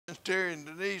Terry and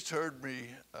Denise heard me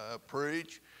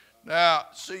preach. Now,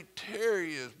 see,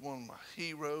 Terry is one of my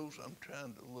heroes. I'm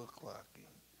trying to look like him.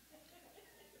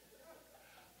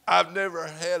 I've never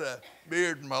had a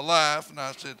beard in my life, and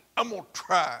I said, I'm going to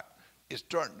try it. It's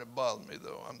starting to bother me,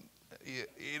 though.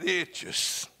 It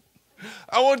itches.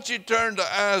 I want you to turn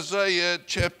to Isaiah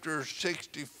chapter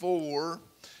 64,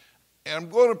 and I'm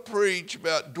going to preach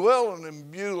about dwelling in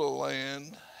Beulah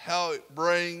land, how it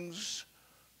brings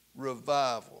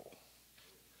revival.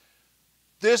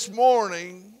 This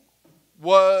morning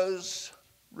was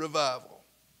revival.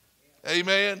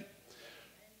 Amen.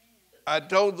 I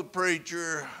told the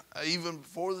preacher, even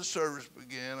before the service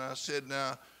began, I said,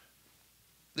 now,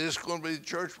 this is going to be the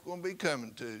church we're going to be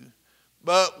coming to,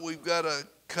 but we've got a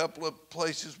couple of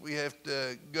places we have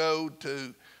to go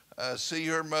to see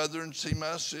her mother and see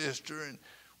my sister, and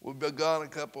we'll be gone a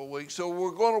couple of weeks, so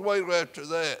we're going to wait after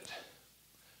that.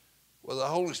 Well, the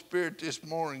Holy Spirit this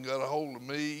morning got a hold of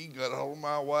me, got a hold of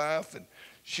my wife, and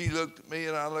she looked at me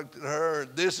and I looked at her.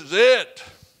 This is it.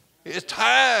 It's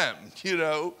time, you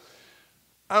know.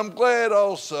 I'm glad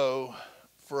also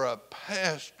for a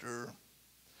pastor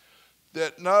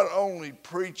that not only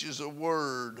preaches a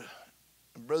word,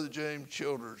 and Brother James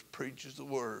Childers preaches the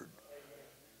word,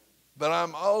 but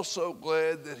I'm also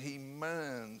glad that he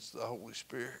minds the Holy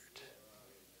Spirit.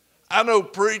 I know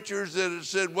preachers that have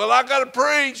said, well, I got to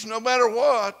preach no matter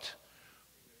what.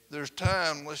 There's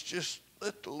time. Let's just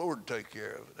let the Lord take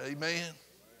care of it. Amen.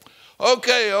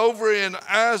 Okay, over in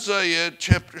Isaiah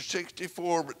chapter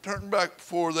 64, but turn back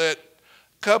before that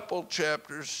couple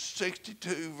chapters,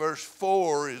 62 verse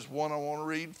 4 is one I want to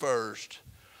read first.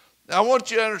 Now I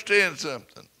want you to understand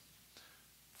something.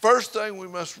 First thing we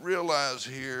must realize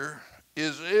here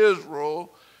is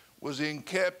Israel was in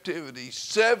captivity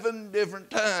 7 different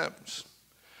times.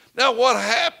 Now what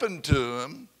happened to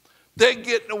them, they'd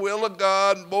get in the will of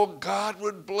God, and boy, God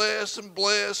would bless and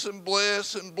bless and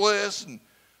bless and bless. And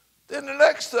then the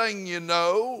next thing you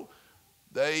know,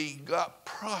 they got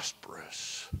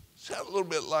prosperous. Sound a little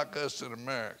bit like us in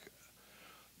America.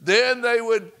 Then they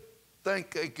would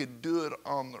think they could do it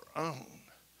on their own.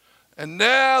 And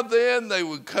now then they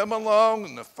would come along,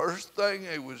 and the first thing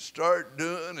they would start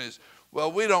doing is, well,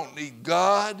 we don't need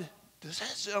God. Does that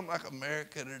sound like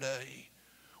America today?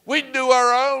 We do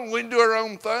our own. We do our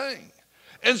own thing.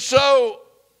 And so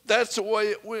that's the way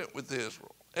it went with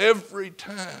Israel every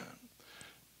time.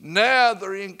 Now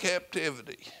they're in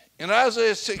captivity. And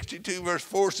Isaiah 62 verse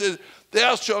 4 says,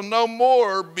 thou shalt no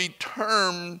more be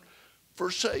termed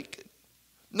forsaken.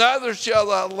 Neither shall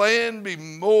thy land be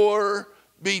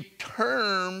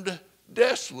termed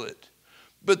desolate.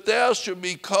 But thou shalt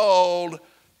be called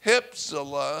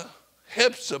Hephzibah.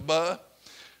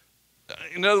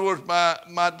 In other words,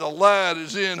 my delight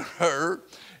is in her.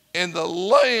 And the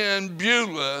land,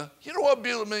 Beulah, you know what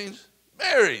Beulah means?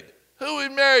 Married. Who are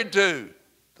we married to?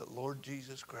 The Lord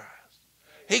Jesus Christ.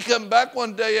 He come back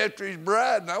one day after his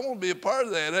bride, and I want to be a part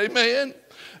of that. Amen.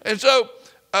 And so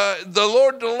the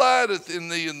Lord delighteth in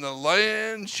thee, and the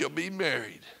land shall be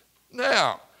married.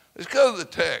 Now, let's go to the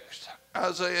text.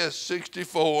 Isaiah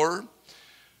 64,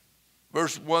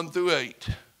 verse 1 through 8.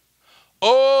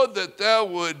 Oh, that thou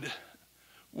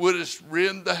wouldest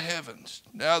rend the heavens.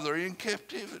 Now they're in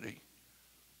captivity.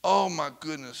 Oh, my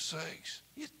goodness sakes.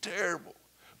 It's terrible.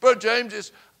 Brother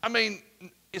James,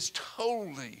 it's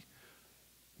totally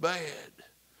bad.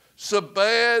 So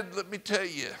bad, let me tell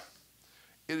you,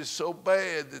 it is so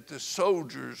bad that the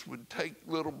soldiers would take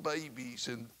little babies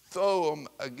and throw them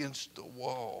against the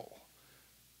wall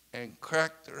and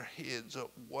crack their heads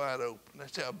up wide open.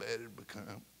 That's how bad it had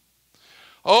become.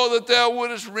 Oh, that thou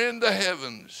wouldest rend the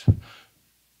heavens,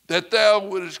 that thou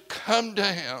wouldest come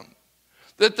down,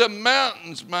 that the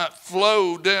mountains might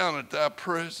flow down at thy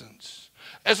presence.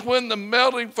 As when the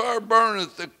melting fire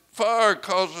burneth, the fire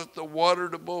causeth the water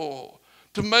to boil,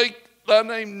 to make thy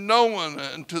name known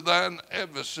unto thine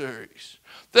adversaries,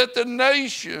 that the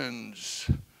nations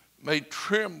may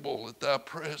tremble at thy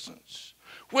presence.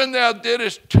 When thou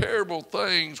didst terrible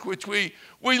things which we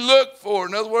look for.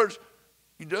 In other words,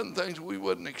 you done things we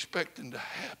wasn't expecting to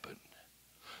happen.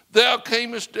 Thou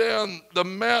camest down, the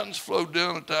mountains flowed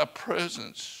down at thy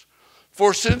presence.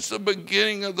 For since the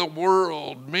beginning of the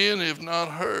world, men have not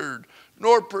heard,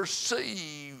 nor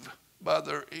perceive by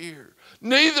their ear.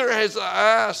 Neither has the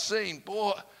eye seen.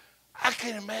 Boy, I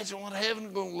can't imagine what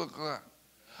heaven's going to look like.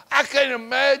 I can't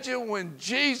imagine when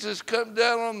Jesus comes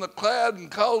down on the cloud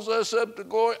and calls us up to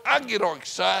glory. I get all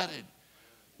excited.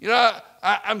 You know,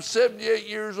 I'm 78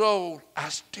 years old. I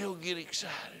still get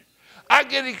excited. I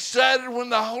get excited when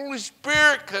the Holy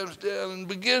Spirit comes down and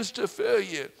begins to fill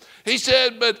you. He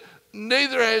said, but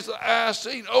neither has the eye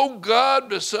seen, O God,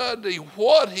 beside thee,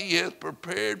 what he hath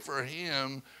prepared for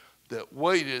him that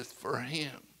waiteth for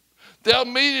him. Thou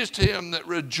meetest him that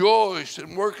rejoiced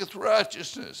and worketh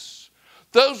righteousness.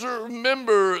 Those that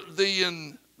remember thee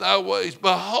in thy ways,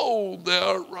 behold,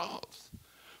 thou art wroth.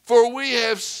 For we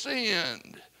have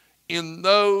sinned, in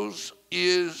those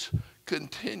is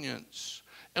continuance,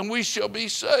 and we shall be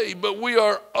saved. But we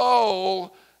are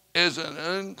all as an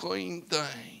unclean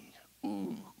thing.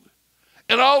 Ooh.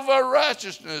 And all of our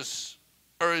righteousness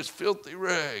are as filthy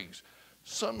rags.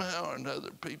 Somehow or another,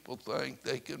 people think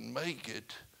they can make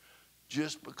it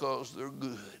just because they're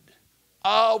good.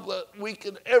 All that we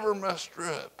can ever muster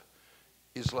up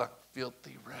is like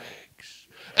filthy rags.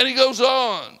 And he goes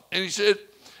on, and he said,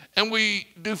 and we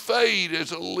do fade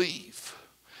as a leaf,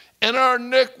 and our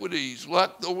iniquities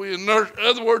like the wind. In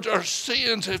other words, our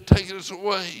sins have taken us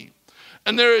away.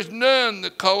 And there is none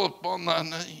that calleth upon thy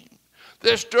name,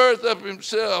 that stirreth up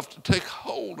himself to take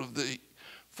hold of thee.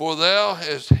 For thou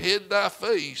hast hid thy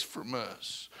face from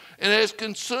us, and hast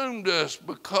consumed us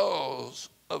because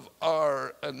of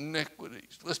our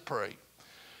iniquities. Let's pray.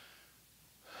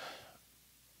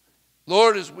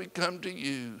 Lord, as we come to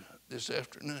you this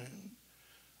afternoon,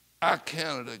 I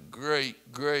count it a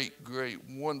great, great, great,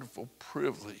 wonderful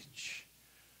privilege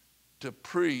to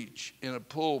preach in a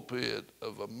pulpit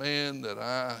of a man that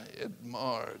I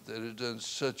admire, that has done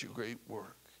such a great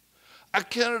work. I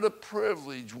count it a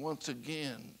privilege once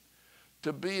again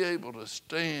to be able to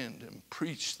stand and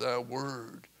preach thy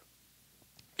word.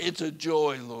 It's a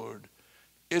joy, Lord.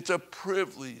 It's a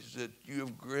privilege that you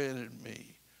have granted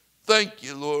me. Thank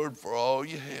you, Lord, for all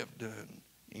you have done.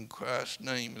 In Christ's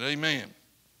name, and amen.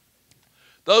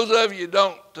 Those of you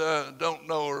don't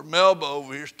know her, Melba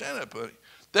over here, stand up, honey.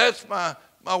 That's my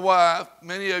wife.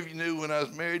 Many of you knew when I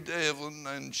was married to Evelyn,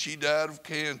 and she died of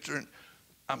cancer, and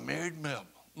I married Melba.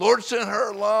 Lord sent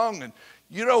her along, and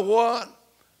you know what?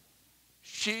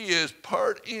 She is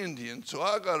part Indian, so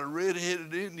I got a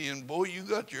red-headed Indian. Boy, you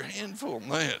got your handful on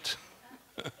that.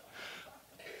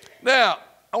 Now,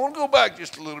 I want to go back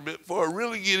just a little bit before I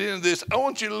really get into this. I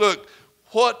want you to look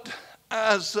what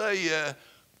Isaiah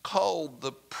called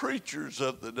the preachers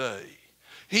of the day.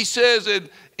 He says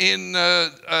in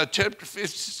chapter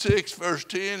 56, verse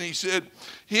 10, he said,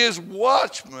 his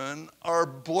watchmen are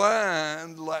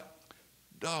blind like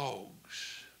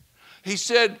dogs. He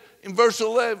said in verse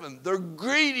 11, they're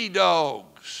greedy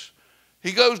dogs.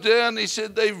 He goes down and he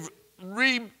said they've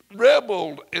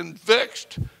rebelled and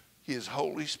vexed his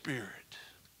Holy Spirit.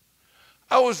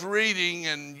 I was reading,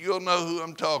 and you'll know who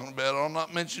I'm talking about. I'll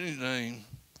not mention his name.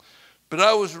 But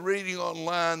I was reading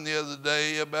online the other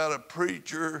day about a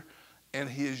preacher and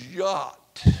his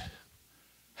yacht.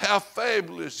 How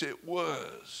fabulous it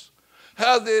was.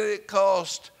 How did it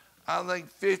cost, I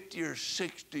think, $50 or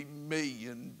 $60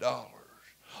 million.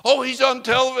 Oh, he's on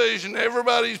television.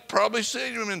 Everybody's probably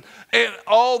seen him. And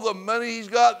all the money he's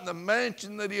got and the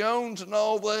mansion that he owns and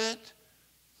all that.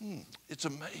 It's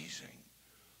amazing.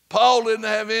 Paul didn't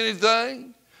have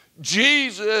anything.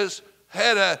 Jesus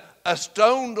had a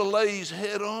stone to lay his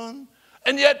head on.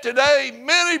 And yet today,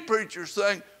 many preachers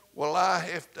think, well, I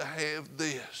have to have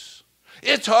this.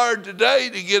 It's hard today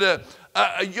to get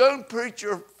a young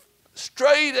preacher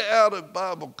straight out of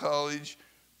Bible college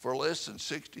for less than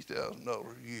 $60,000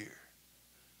 a year.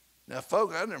 Now,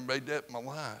 folks, I never made that in my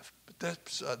life, but that's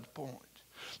beside the point.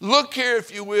 Look here,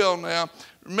 if you will, now.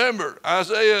 Remember,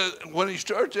 Isaiah, when he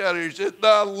starts out here, he said,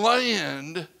 thy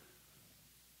land,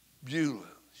 Beulah,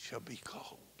 shall be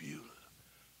called Beulah,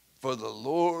 for the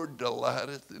Lord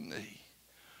delighteth in thee.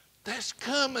 That's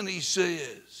coming, he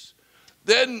says.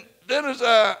 Then as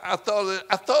I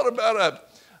thought about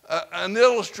an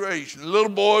illustration. A little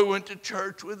boy went to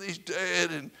church with his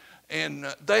dad, and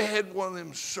they had one of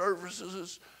them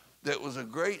services that was a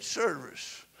great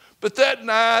service. But that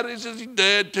night, as his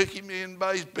dad took him in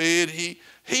by his bed,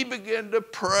 he began to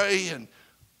pray, and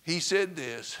he said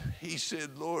this. He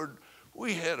said, Lord,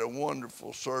 we had a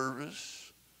wonderful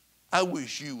service. I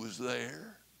wish you was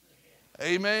there.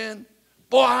 Amen.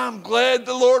 Boy, I'm glad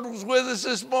the Lord was with us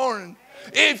this morning.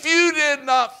 If you did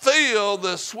not feel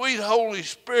the sweet Holy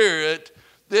Spirit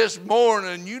this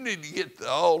morning, you need to get to the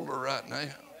altar right now.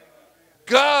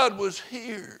 God was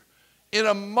here in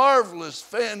a marvelous,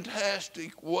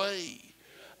 fantastic way.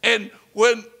 And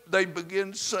when they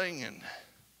began singing,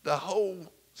 the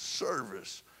whole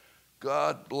service,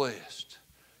 God blessed.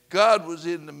 God was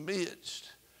in the midst.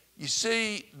 You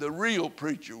see, the real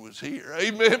preacher was here.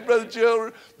 Amen, brother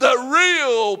children. The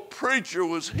real preacher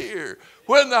was here.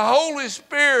 When the Holy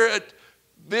Spirit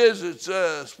visits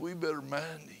us, we better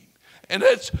mind him. And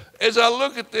that's, as I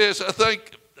look at this, I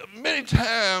think many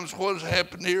times what has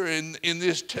happened here in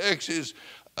this text is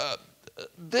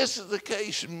this is the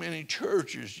case in many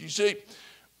churches. You see,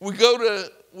 we go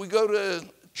to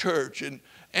church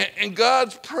and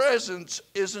God's presence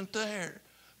isn't there.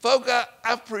 Folks,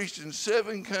 I've preached in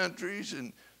 7 countries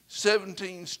and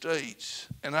 17 states,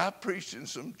 and I've preached in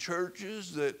some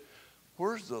churches that,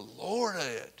 where's the Lord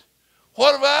at?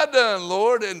 What have I done,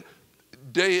 Lord? And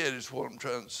dead is what I'm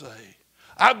trying to say.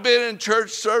 I've been in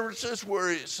church services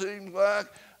where it seemed like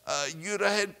you'd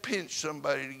have had to pinch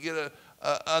somebody to get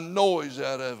a noise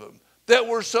out of them. That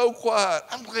were so quiet.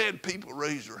 I'm glad people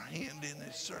raise their hand in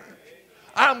this service.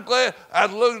 I'm glad. I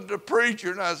looked at the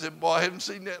preacher and I said, boy, I haven't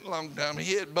seen that in a long time.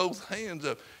 He had both hands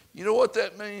up. You know what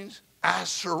that means? I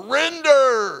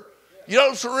surrender. You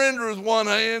don't surrender with one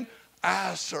hand.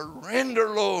 I surrender,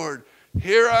 Lord.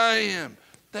 Here I am.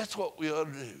 That's what we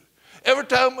ought to do. Every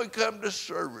time we come to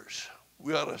service,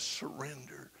 we ought to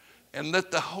surrender and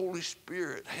let the Holy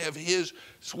Spirit have his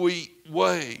sweet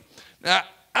way. Now,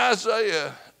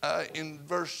 Isaiah in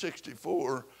verse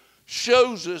 64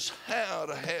 shows us how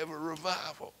to have a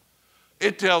revival.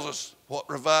 It tells us what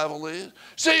revival is.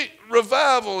 See,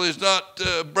 revival is not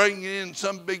bringing in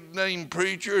some big name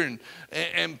preacher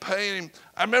and paying him.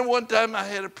 I remember one time I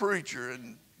had a preacher,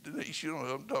 and Denise, you know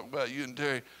what I'm talking about, you and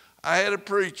Terry. I had a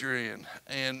preacher in,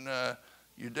 and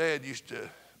your dad used to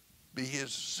be his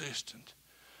assistant.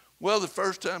 Well, the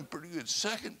first time, pretty good.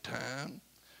 Second time,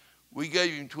 we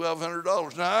gave him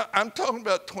 $1,200. Now, I'm talking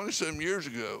about 20-some years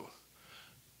ago.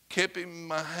 Kept him in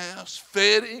my house,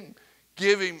 fed him,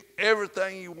 give him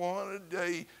everything he wanted.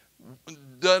 They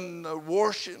done the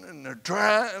washing and the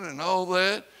drying and all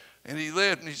that. And he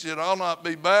left and he said, I'll not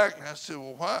be back. And I said,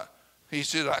 well, why? He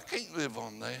said, I can't live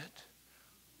on that.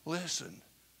 Listen,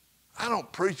 I don't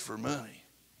preach for money.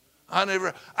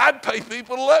 I'd pay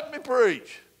people to let me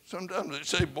preach. Sometimes they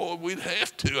say, boy, we'd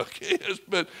have to, I guess.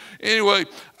 But anyway,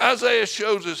 Isaiah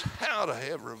shows us how to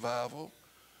have revival.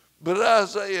 But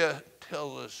Isaiah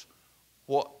tells us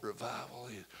what revival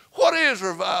is. What is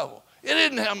revival? It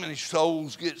isn't how many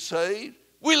souls get saved.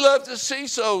 We love to see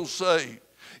souls saved.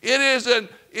 It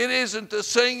isn't the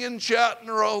singing, shouting,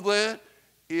 or all that.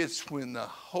 It's when the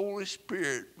Holy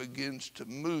Spirit begins to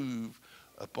move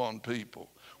upon people.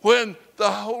 When the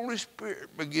Holy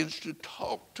Spirit begins to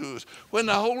talk to us. When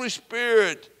the Holy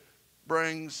Spirit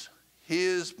brings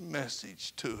his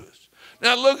message to us.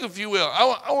 Now look, if you will,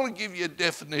 I want to give you a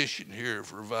definition here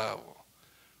of revival.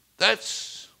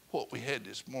 That's what we had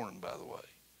this morning, by the way.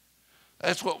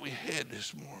 That's what we had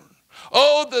this morning.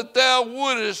 Oh, that thou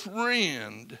wouldest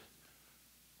rend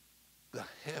the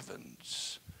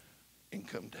heavens and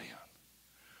come down.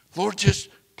 Lord, just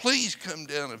please come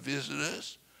down and visit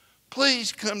us.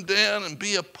 Please come down and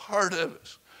be a part of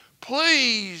us.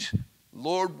 Please,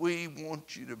 Lord, we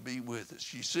want you to be with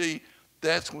us. You see,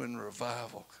 that's when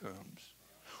revival comes.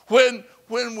 When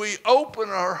we open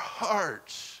our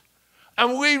hearts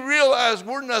and we realize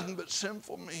we're nothing but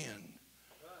sinful men.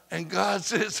 And God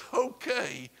says,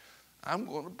 okay, I'm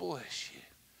going to bless you.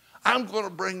 I'm going to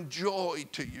bring joy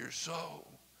to your soul.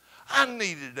 I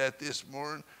needed that this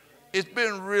morning. It's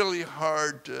been really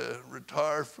hard to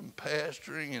retire from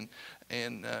pastoring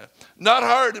and not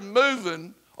hard in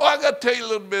moving. Oh, I got to tell you a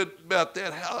little bit about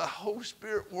that, how the Holy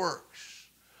Spirit works.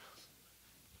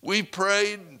 We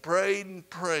prayed and prayed and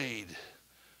prayed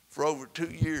for over 2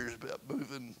 years about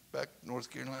moving back to North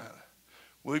Carolina.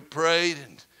 We prayed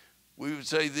and we would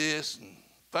say this, and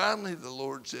finally the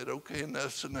Lord said, okay,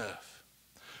 enough's enough.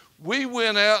 We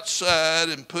went outside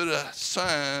and put a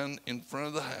sign in front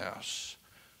of the house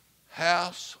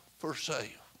for sale.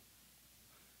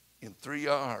 In 3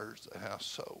 hours, the house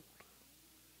sold.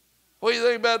 What do you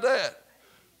think about that?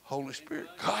 Holy Spirit,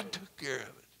 God took care of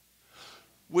it.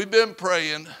 We've been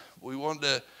praying. We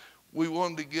wanted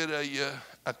to get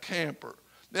a camper.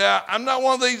 Now, I'm not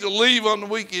one of these that leave on the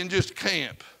weekend just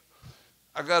camp.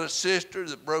 I got a sister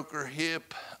that broke her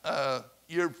hip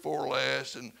year before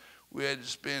last, and we had to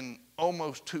spend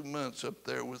almost 2 months up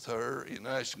there with her in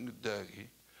Ashland, Kentucky.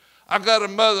 I got a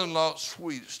mother-in-law,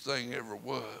 sweetest thing ever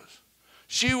was.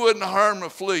 She wouldn't harm a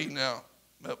flea. Now,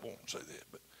 I won't say that,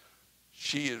 but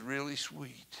she is really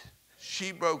sweet.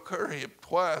 She broke her hip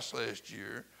twice last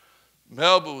year.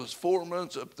 Melba was 4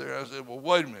 months up there. I said, well,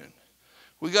 wait a minute.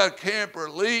 We got a camper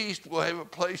at least. We'll have a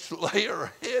place to lay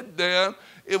our head down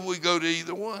if we go to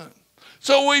either one.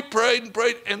 So we prayed and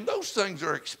prayed, and those things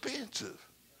are expensive.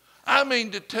 I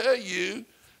mean, to tell you,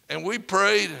 and we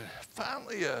prayed, and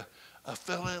finally a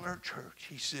fellow in our church,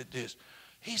 he said this.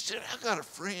 He said, I got a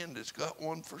friend that's got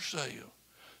one for sale.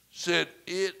 Said,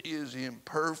 it is in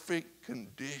perfect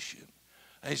condition.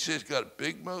 And he said, it's got a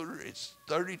big motor. It's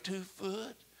 32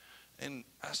 foot. And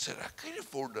I said, I can't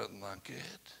afford nothing like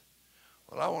that.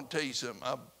 Well, I want to tell you something.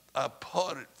 I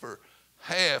bought it for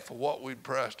half of what we'd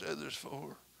priced others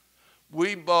for.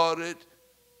 We bought it,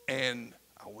 and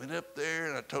I went up there,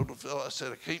 and I told the fellow, I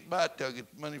said, I can't buy it till I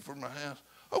get the money for my house.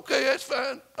 Okay, that's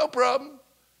fine. No problem.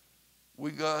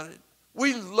 We got it.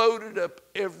 We loaded up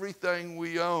everything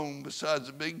we owned besides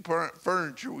the big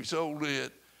furniture. We sold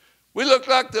it. We looked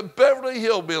like the Beverly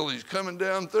Hillbillies coming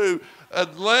down through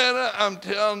Atlanta. I'm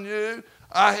telling you,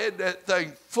 I had that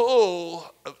thing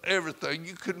full of everything.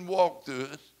 You couldn't walk through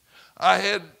it. I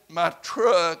had my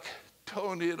truck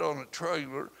towing it on a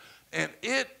trailer, and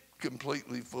it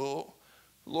completely full.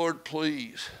 Lord,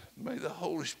 please, may the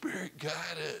Holy Spirit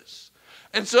guide us.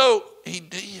 And so he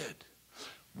did.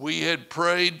 We had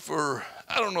prayed for,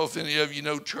 I don't know if any of you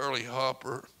know Charlie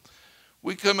Hopper.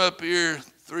 We come up here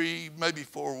 3, maybe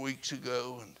 4 weeks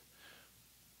ago and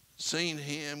seen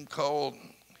him called.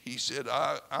 He said,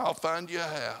 I'll find you a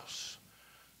house.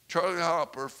 Charlie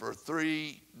Hopper for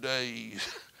 3 days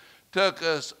took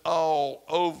us all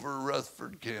over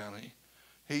Rutherford County.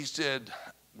 He said,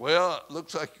 well, it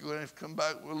looks like you're going to have to come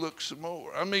back. We'll look some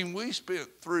more. I mean, we spent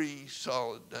 3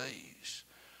 solid days.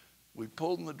 We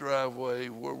pulled in the driveway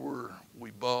where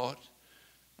we bought.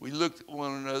 We looked at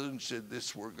one another and said, this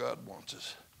is where God wants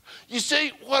us. You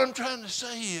see, what I'm trying to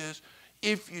say is,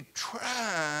 if you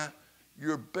try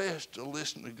your best to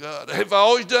listen to God. Have I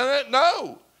always done that?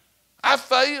 No. I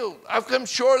failed. I've come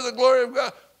short of the glory of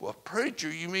God. Well,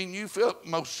 preacher, you mean you failed?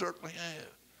 Most certainly have.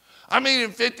 I mean,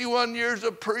 in 51 years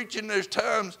of preaching, there's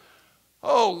times,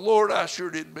 oh, Lord, I sure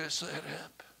did mess that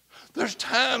up. There's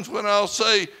times when I'll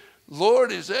say,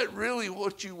 Lord, is that really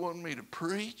what you want me to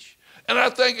preach? And I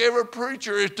think every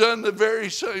preacher has done the very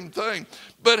same thing.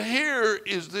 But here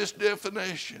is this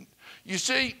definition. You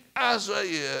see,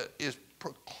 Isaiah is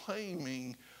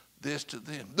proclaiming this to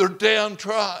them. They're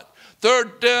downtrodden. They're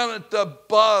down at the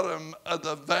bottom of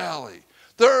the valley.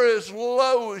 They're as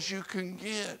low as you can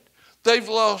get. They've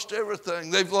lost everything.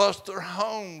 They've lost their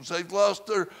homes. They've lost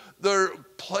their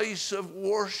place of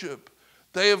worship.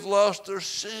 They have lost their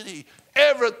city.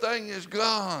 Everything is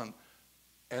gone.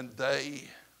 And they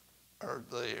are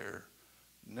there.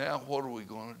 Now what are we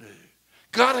going to do?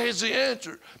 God has the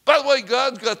answer. By the way,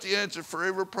 God's got the answer for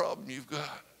every problem you've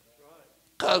got.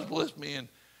 God's blessed me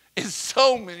in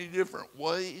so many different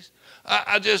ways.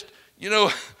 I just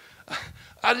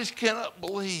cannot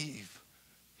believe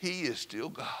he is still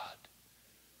God.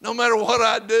 No matter what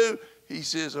I do, he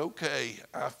says, okay,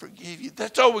 I forgive you.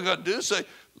 That's all we got to do is say,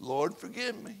 Lord,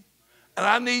 forgive me. And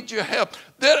I need your help.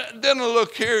 Then I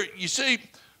look here. You see,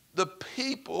 the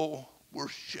people were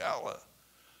shallow.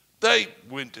 They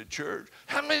went to church.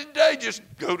 How many today just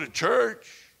go to church?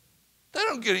 They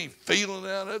don't get any feeling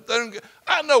out of it.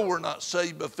 I know we're not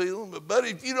saved by feeling, but buddy,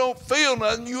 if you don't feel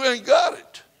nothing, you ain't got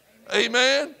it.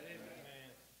 Amen? Amen.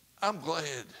 I'm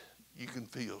glad you can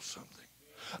feel something.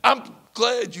 I'm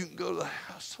glad you can go to the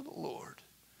house of the Lord.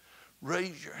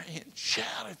 Raise your hand.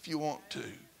 Shout if you want to.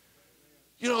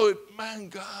 You know, man,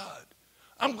 God,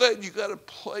 I'm glad you got a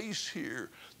place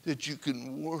here that you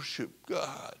can worship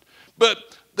God.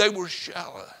 But they were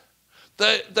shallow.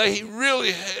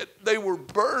 They were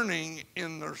burning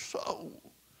in their soul.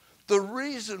 The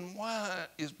reason why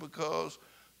is because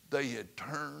they had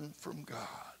turned from God.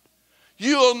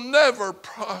 You'll never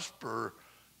prosper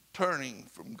turning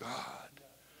from God.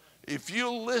 If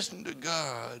you'll listen to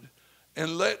God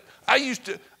and I used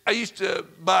to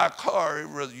buy a car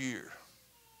every other year.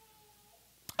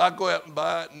 I'd go out and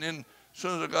buy it, and then as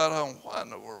soon as I got home, why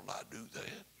in the world did I do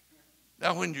that?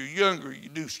 Now, when you're younger, you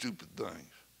do stupid things.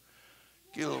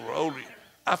 Get a little older.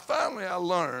 I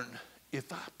learned,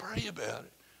 if I pray about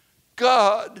it,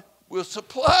 God will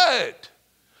supply it.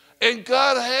 And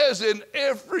God has in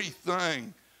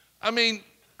everything. I mean,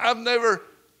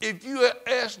 if you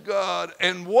ask God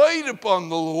and wait upon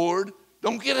the Lord,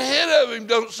 don't get ahead of him.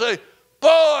 Don't say, boy,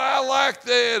 I like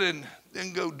that, and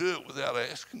then go do it without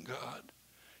asking God.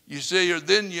 You see, or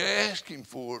then you ask him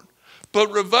for it.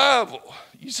 But revival,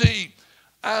 you see,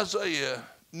 Isaiah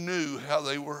knew how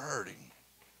they were hurting.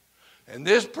 And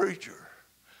this preacher,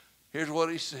 here's what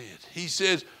he said. He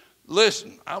says,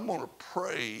 listen, I'm going to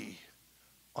pray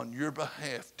on your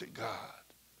behalf to God.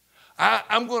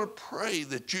 I'm going to pray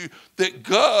that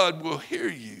God will hear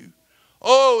you.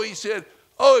 Oh, he said,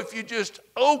 if you just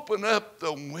open up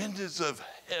the windows of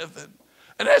heaven.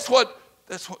 And that's what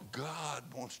God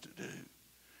wants to do.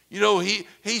 You know, he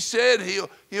said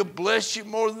he'll bless you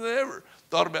more than ever.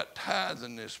 Thought about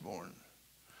tithing this morning.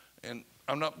 And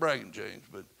I'm not bragging, James,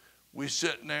 but we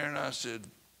sitting there and I said,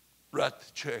 write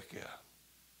the check out.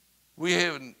 We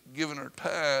haven't given our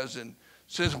tithes in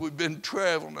since we've been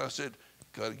traveling. I said,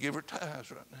 got to give her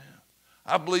tithes right now.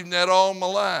 I believe in that all my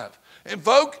life. And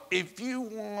folks, if you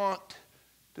want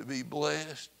to be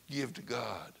blessed, give to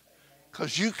God,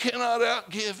 because you cannot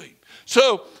outgive him.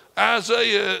 So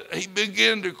Isaiah, he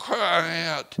began to cry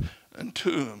out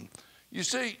unto him. You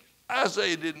see,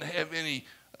 Isaiah didn't have any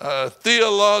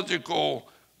theological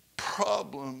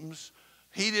problems.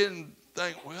 He didn't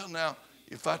think, well, now,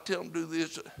 if I tell him to do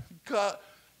this, God,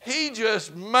 he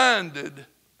just minded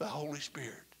the Holy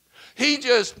Spirit. He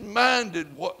just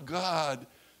minded what God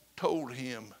told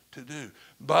him to do.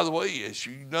 By the way, as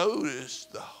you notice,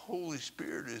 the Holy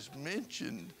Spirit is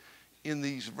mentioned in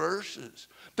these verses.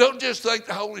 Don't just think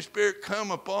the Holy Spirit come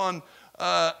upon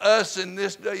us in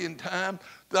this day and time.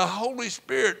 The Holy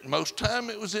Spirit, most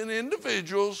time it was in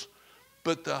individuals,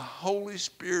 but the Holy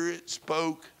Spirit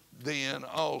spoke then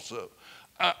also.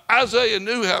 Isaiah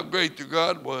knew how great their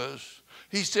God was.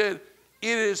 He said,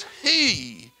 it is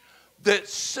he that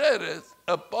sitteth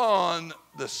upon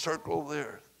the circle of the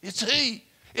earth. It's he.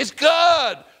 It's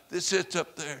God that sits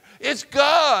up there. It's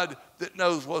God that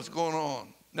knows what's going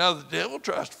on. Now the devil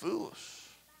tries to fool us.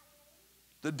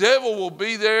 The devil will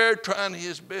be there trying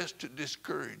his best to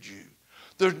discourage you.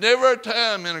 There's never a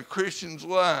time in a Christian's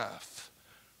life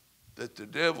that the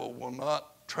devil will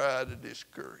not try to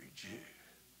discourage you.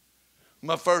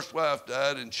 My first wife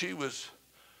died, and she was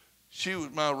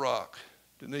my rock.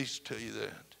 Denise will tell you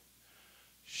that.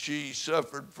 She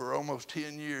suffered for almost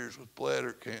 10 years with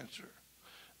bladder cancer.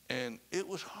 And it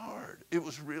was hard. It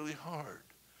was really hard.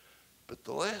 But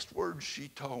the last words she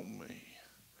told me,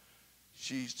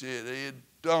 she said, Ed,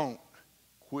 don't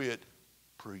quit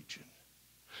preaching.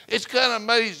 It's kind of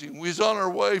amazing. We was on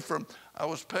our way from, I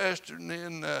was pastoring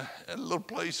in a little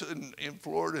place in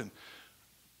Florida, and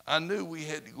I knew we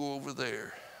had to go over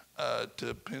there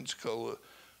to Pensacola.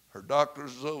 Her doctor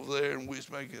was over there, and we was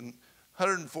making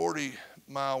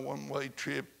 140-mile one-way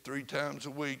trip 3 times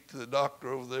a week to the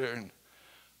doctor over there. And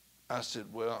I said,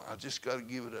 well, I just got to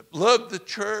give it up. Love the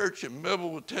church, and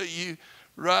Mabel will tell you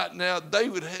right now, they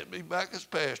would have me back as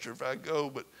pastor if I go,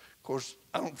 but of course,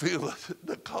 I don't feel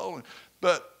the calling.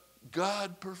 But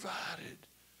God provided.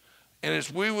 And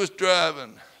as we was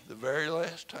driving the very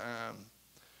last time,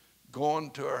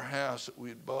 going to our house that we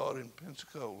had bought in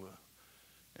Pensacola,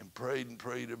 and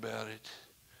prayed about it,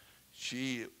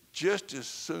 she, just as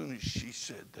soon as she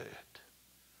said that,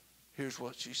 here's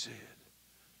what she said.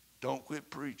 Don't quit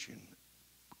preaching,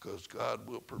 because God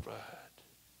will provide.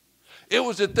 It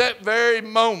was at that very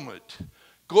moment,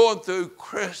 going through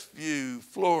Crestview,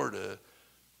 Florida,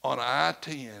 on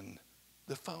I-10,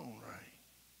 the phone rang.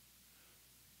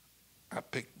 I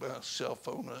picked my cell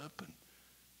phone up, and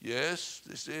yes,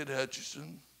 this is Ed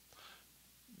Hutchinson.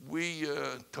 We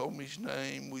told me his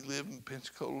name. We live in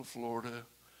Pensacola, Florida,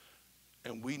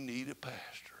 and we need a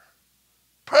pastor.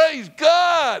 Praise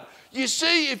God. You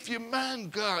see, if you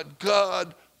mind God,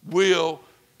 God will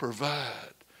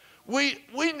provide. We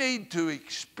need to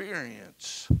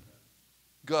experience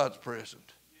God's presence.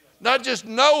 Not just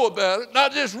know about it,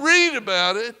 not just read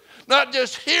about it, not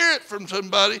just hear it from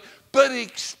somebody, but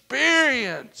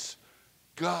experience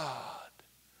God.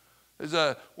 There's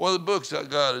one of the books I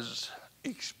got is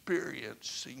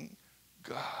Experiencing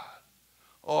God.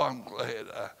 Oh, I'm glad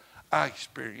I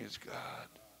experienced God.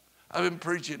 I've been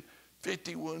preaching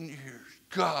 51 years.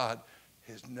 God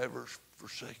has never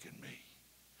forsaken me.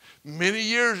 Many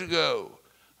years ago,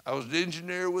 I was an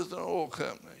engineer with an oil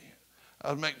company.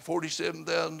 I was making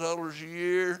 $47,000 a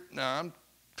year. Now, I'm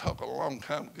talking a long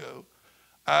time ago.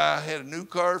 I had a new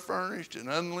car furnished, an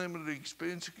unlimited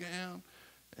expense account,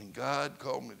 and God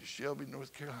called me to Shelby,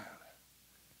 North Carolina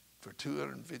for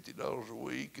 $250 a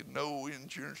week and no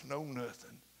insurance, no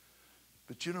nothing.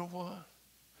 But you know what?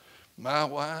 My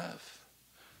wife,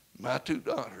 my 2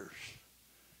 daughters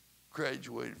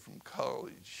graduated from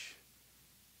college,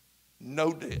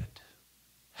 no debt.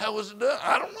 How was it done?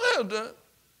 I don't know how it done.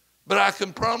 But I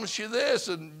can promise you this,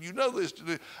 and you know this to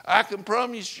do. I can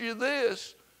promise you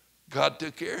this. God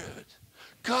took care of it.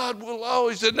 God will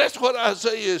always, and that's what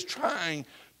Isaiah is trying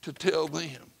to tell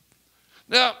them.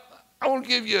 Now, I want to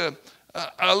give you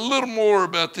a little more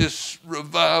about this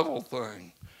revival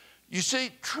thing. You see,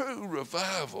 true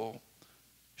revival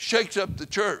shakes up the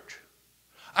church.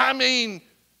 I mean,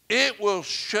 it will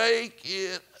shake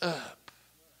it up.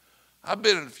 I've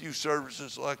been in a few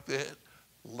services like that,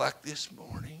 like this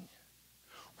morning,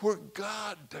 where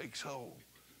God takes hold.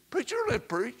 Preacher, don't have to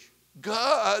preach.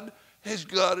 God has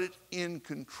got it in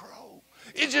control.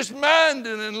 It's just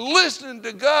minding and listening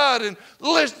to God and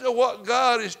listening to what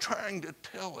God is trying to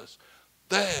tell us.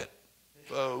 That,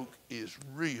 folk, is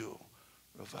real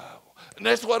revival. And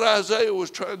that's what Isaiah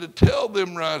was trying to tell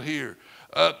them right here.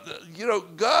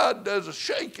 God does a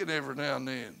shaking every now and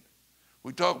then.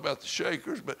 We talk about the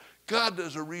shakers, but God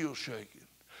does a real shaking.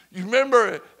 You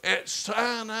remember at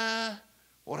Sinai,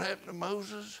 what happened to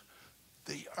Moses?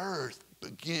 The earth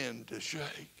began to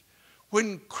shake.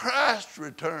 When Christ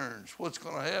returns, what's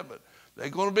going to happen?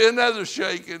 There's going to be another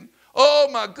shaking. Oh,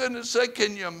 my goodness sake,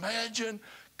 can you imagine?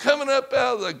 Coming up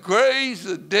out of the graves,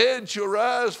 the dead shall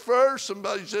rise first.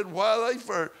 Somebody said, why are they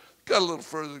first? Got a little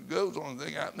further to go, is the only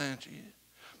thing I can answer you.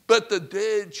 But the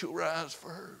dead shall rise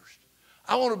first.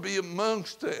 I want to be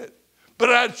amongst that. But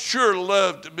I'd sure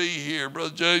love to be here,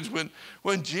 Brother James,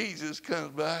 when Jesus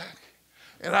comes back.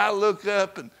 And I look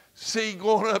up and see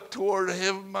going up toward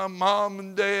heaven my mom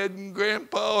and dad and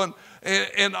grandpa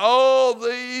and all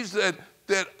these that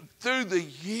through the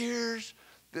years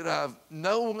that I've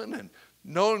known and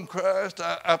known Christ.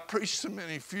 I preached so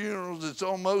many funerals, it's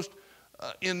almost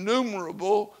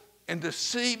innumerable. And to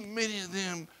see many of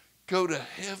them go to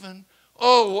heaven,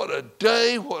 oh, what a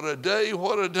day, what a day,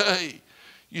 what a day.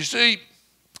 You see,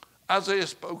 Isaiah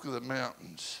spoke of the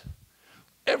mountains.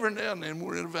 Every now and then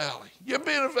we're in a valley. You ever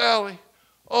been in a valley?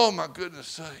 Oh, my goodness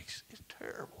sakes, it's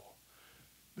terrible.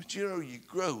 But you know, you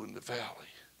grow in the valley.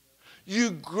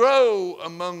 You grow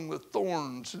among the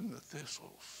thorns and the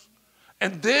thistles.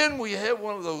 And then we have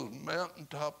one of those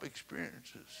mountaintop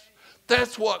experiences.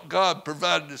 That's what God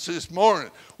provided us this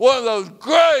morning. One of those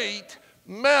great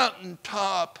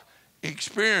mountaintop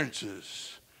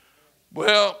experiences.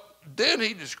 Well, then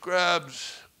he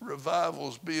describes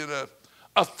revivals being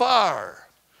a fire.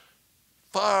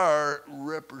 Fire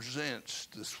represents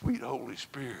the sweet Holy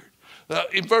Spirit.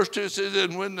 In verse 2 it says,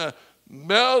 and when the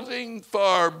melting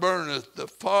fire burneth, the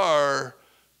fire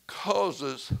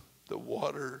causes the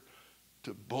water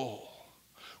to boil.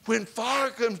 When fire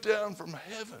comes down from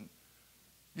heaven,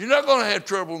 you're not going to have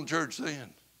trouble in church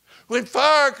then. When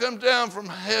fire comes down from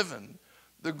heaven,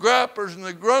 the gripers and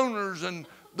the groaners and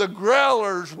the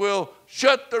growlers will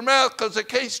shut their mouth because they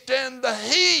can't stand the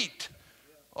heat.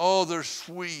 Oh, there's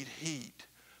sweet heat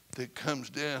that comes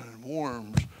down and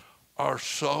warms our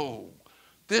soul.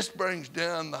 This brings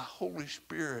down the Holy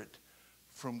Spirit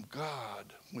from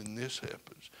God when this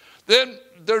happens. Then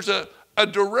there's a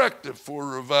directive for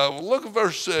revival. Look at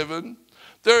verse 7.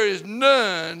 There is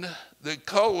none that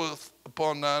calleth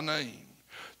upon thy name,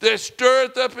 that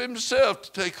stirreth up himself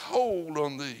to take hold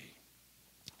on thee.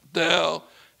 Thou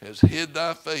hast hid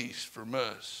thy face from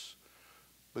us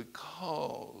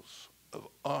because of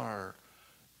our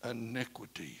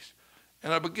iniquities.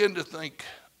 And I begin to think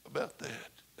about that.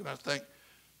 And I think,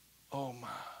 oh my,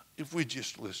 if we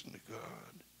just listen to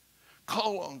God,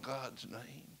 call on God's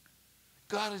name.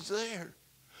 God is there.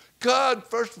 God,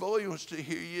 first of all, he wants to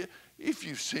hear you if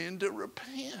you sin to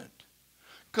repent.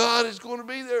 God is going to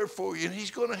be there for you, and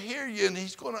he's going to hear you, and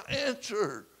he's going to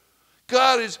answer.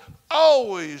 God is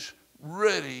always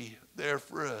ready there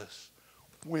for us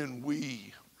when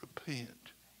we repent.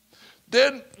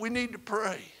 Then we need to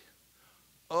pray.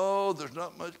 Oh, there's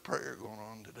not much prayer going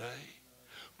on today.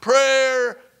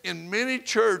 Prayer in many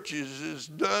churches is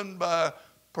done by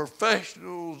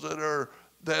professionals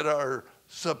that are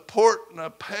supporting a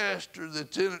pastor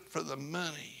that's in it for the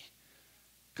money.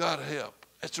 God help.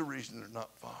 That's the reason there's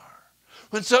not fire.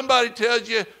 When somebody tells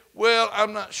you, well,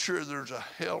 I'm not sure there's a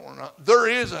hell or not. There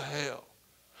is a hell.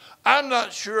 I'm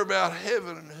not sure about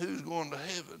heaven and who's going to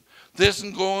heaven. This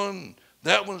one's going,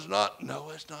 that one's not. No,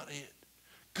 that's not it.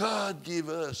 God give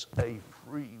us a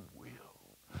free will.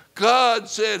 God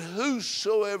said,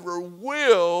 whosoever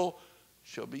will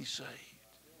shall be saved.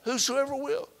 Whosoever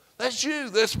will. That's you,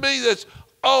 that's me, that's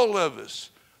all of us.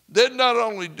 Then not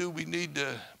only do we need to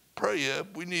pray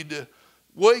up, we need to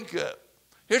wake up.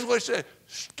 Here's what he said,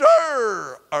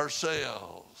 stir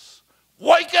ourselves.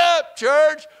 Wake up,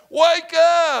 church, wake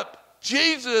up.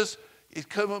 Jesus is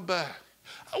coming back.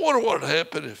 I wonder what would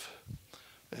happen if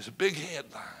there's a big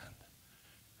headline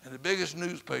and the biggest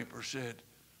newspaper said,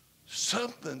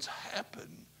 something's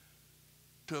happened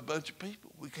to a bunch of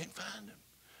people. We can't find them.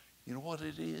 You know what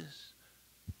it is?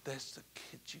 That's the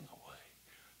catching away.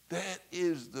 That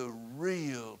is the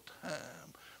real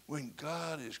time when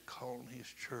God is calling his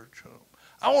church home.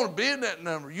 I want to be in that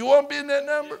number. You want to be in that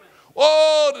number?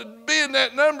 Oh, to be in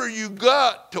that number, you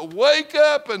got to wake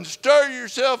up and stir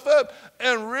yourself up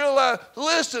and realize,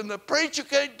 listen, the preacher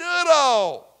can't do it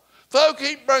all. Folk,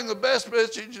 he bring the best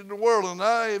message in the world, and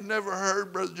I have never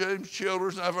heard Brother James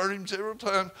Childers, and I've heard him several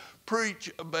times,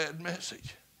 preach a bad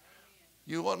message.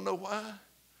 You want to know why?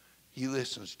 He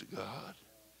listens to God.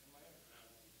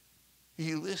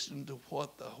 He listens to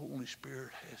what the Holy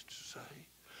Spirit has to say.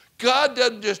 God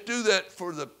doesn't just do that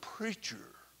for the preacher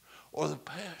or the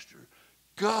pastor.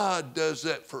 God does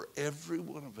that for every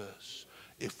one of us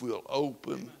if we'll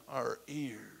open our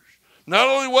ears. Not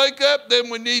only wake up, then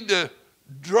we need to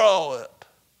draw up.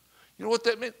 You know what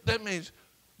that means? That means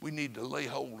we need to lay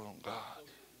hold on God.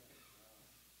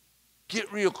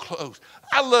 Get real close.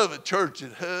 I love a church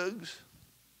that hugs.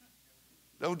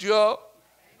 Don't y'all?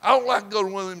 I don't like to go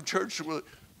to one of them churches where,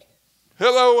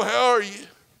 hello, how are you?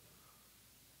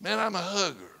 Man, I'm a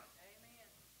hugger.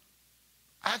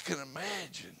 I can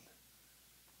imagine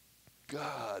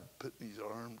God putting his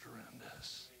arms around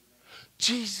us.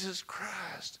 Jesus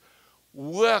Christ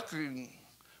welcoming,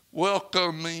 got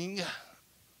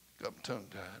my tongue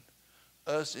tied,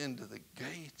 us into the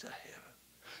gates of heaven.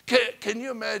 Can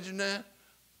you imagine that?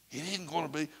 It isn't going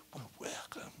to be, well,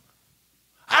 welcome.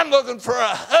 I'm looking for a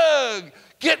hug,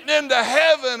 getting into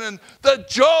heaven and the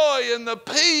joy and the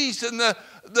peace and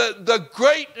the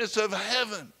greatness of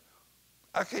heaven.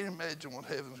 I can't imagine what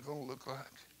heaven's going to look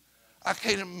like. I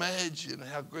can't imagine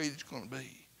how great it's going to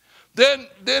be.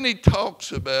 Then he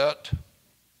talks about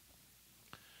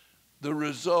the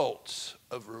results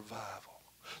of revival.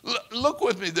 Look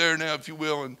with me there now, if you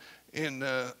will, in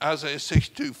Isaiah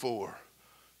 62:4.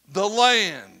 The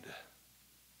land,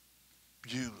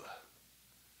 Beulah.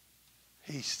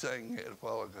 He sang that a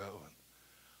while ago. And,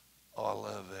 oh, I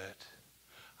love that.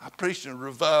 I preached a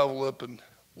revival up in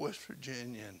West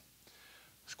Virginia, and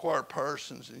Squire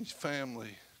Parsons and his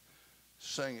family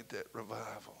sang at that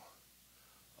revival.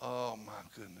 Oh, my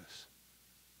goodness.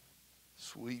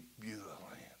 Sweet Beulah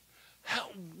land. How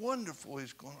wonderful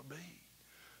it's going to be.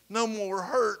 No more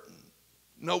hurting.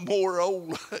 No more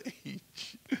old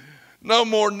age. No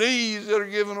more knees that are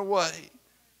given away.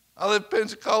 I left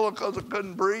Pensacola because I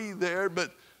couldn't breathe there,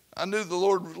 but I knew the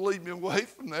Lord would lead me away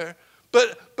from there.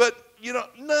 But you know,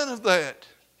 none of that.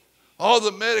 All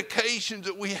the medications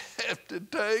that we have to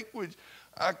take, which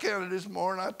I counted this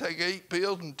morning, I take 8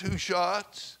 pills and 2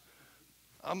 shots.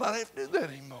 I might have to do that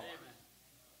anymore.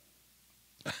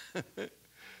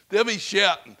 They'll be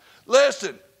shouting.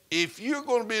 Listen, if you're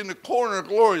going to be in the corner of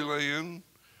glory land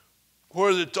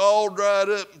where it's all dried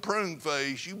up and prune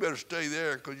face, you better stay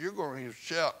there because you're going to hear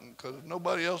shouting, because if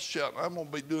nobody else is shouting, I'm going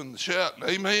to be doing the shouting.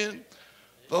 Amen?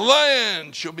 The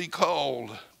land shall be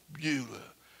called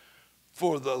Beulah,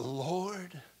 for the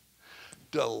Lord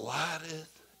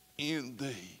delighteth in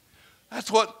thee.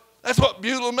 That's what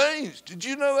Beulah means. Did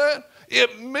you know that?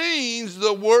 It means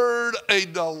the word a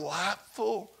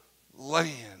delightful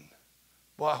land.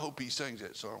 Well, I hope he sings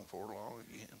that song for long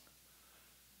again.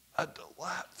 A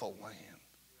delightful land.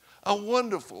 A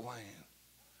wonderful land.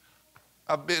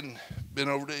 I've been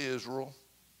over to Israel.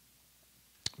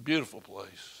 Beautiful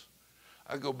place.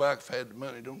 I go back if I had the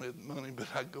money. Don't have the money, but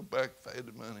I go back if I had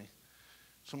the money.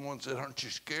 Someone said, aren't you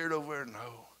scared over there?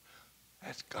 No.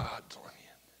 That's God's land.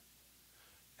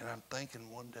 And I'm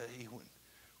thinking one day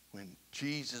when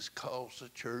Jesus calls the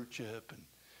church up and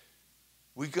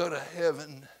we go to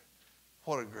heaven,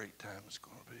 what a great time it's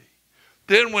going to be.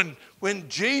 Then when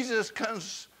Jesus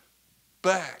comes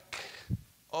back,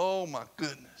 oh my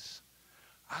goodness,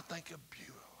 I think of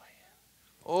Beulah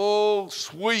land. Oh,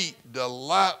 sweet,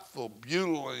 delightful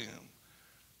Beulah land.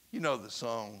 You know the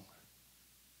song,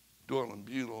 Dwell in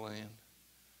Beulah land.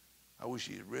 I wish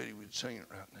he had ready, we'd sing it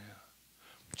right now.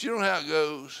 But you know how it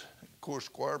goes. Of course,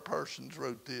 Squire Parsons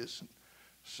wrote this and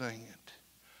sang it.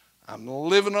 I'm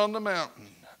living on the mountain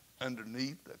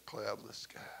underneath the cloudless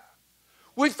sky.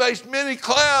 We face many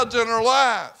clouds in our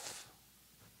life.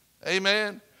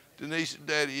 Amen. Denise and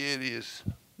Daddy Eddie is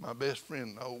my best friend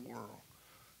in the whole world.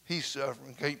 He's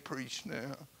suffering, can't preach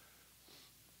now.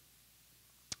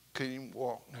 Can't even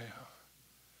walk now.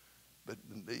 But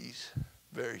Denise,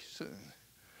 very soon,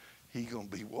 he's going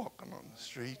to be walking on the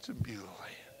streets of Beulah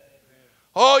land.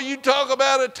 Oh, you talk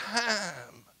about a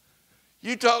time.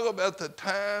 You talk about the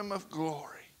time of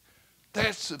glory.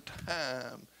 That's the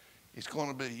time it's going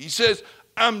to be. He says,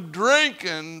 I'm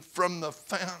drinking from the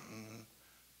fountain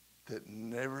that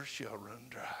never shall run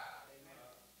dry.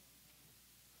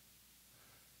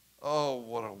 Oh,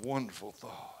 what a wonderful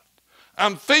thought.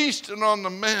 I'm feasting on the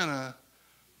manna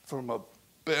from a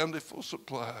bountiful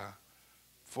supply,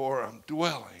 for I'm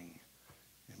dwelling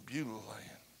in Beulah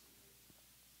land.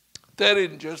 That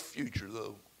isn't just future,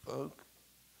 though, folks.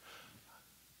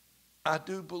 I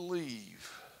do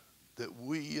believe that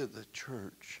we as the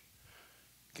church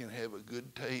can have a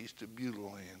good taste of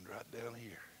Beulah land right down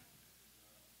here.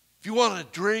 If you want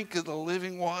to drink of the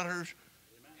living waters,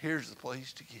 here's the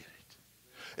place to get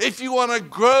it. If you want to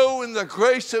grow in the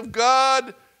grace of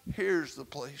God, here's the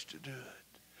place to do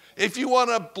it. If you want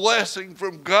a blessing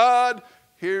from God,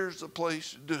 here's the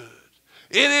place to do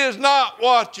it. It is not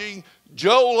watching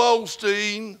Joel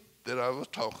Osteen, that I was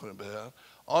talking about,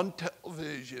 on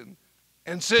television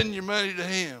and send your money to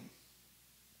him.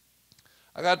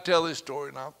 I got to tell this story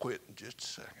and I'll quit in just a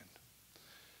second.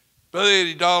 Brother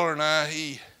Eddie Dollar and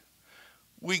I,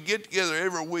 we get together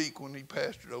every week when he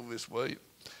pastored over this way.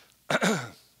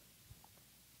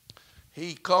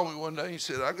 He called me one day and he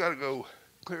said, I got to go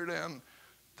clear down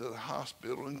to the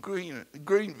hospital in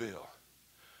Greenville.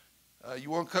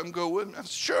 You want to come go with me? I said,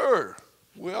 sure.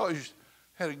 We always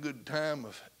had a good time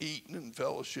of eating and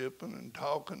fellowshipping and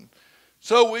talking.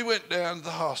 So we went down to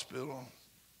the hospital.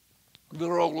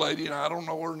 Little old lady, and I don't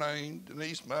know her name,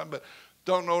 Denise, but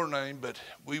don't know her name, but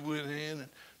we went in and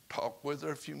talked with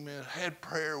her a few minutes, had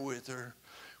prayer with her.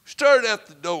 We started at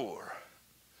the door,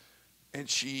 and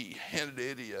she handed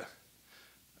Eddie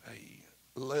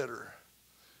a letter,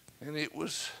 and it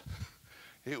was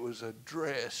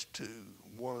addressed to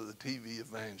one of the TV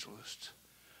evangelists.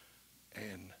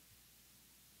 And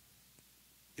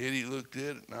Eddie looked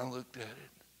at it, and I looked at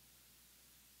it.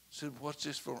 Said, what's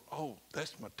this for? Oh,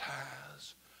 that's my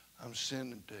tithes. I'm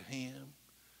sending to him.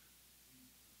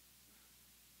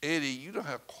 Eddie, you know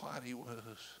how quiet he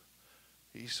was.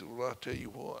 He said, well, I'll tell you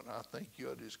what, I think you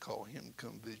ought to just call him and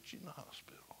come visit you in the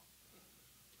hospital.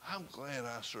 I'm glad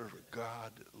I serve a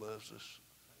God that loves us,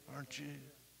 aren't you?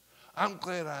 I'm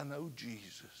glad I know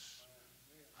Jesus.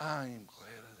 I am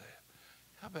glad of that.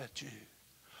 How about you?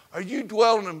 Are you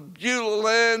dwelling in Beulah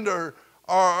land, or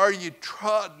are you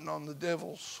trodden on the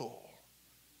devil's soil?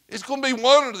 It's going to be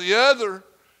one or the other.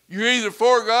 You're either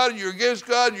for God or you're against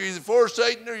God. You're either for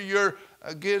Satan or you're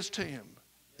against him.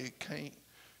 It can't.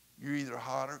 You're either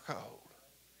hot or cold.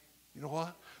 You know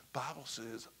what? The Bible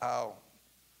says,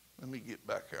 let me get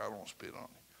back here. I don't want to spit on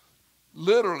you.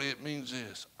 Literally, it means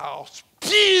this. I'll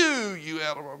spew you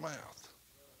out of my mouth.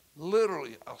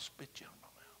 Literally, I'll spit you out of my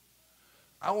mouth.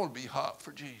 I want to be hot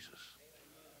for Jesus.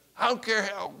 I don't care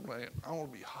how old I am. I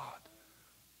want to be hot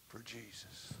for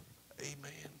Jesus.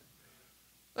 Amen.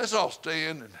 Let's all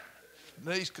stand and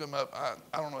Denise come up.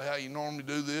 I don't know how you normally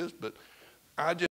do this, but I just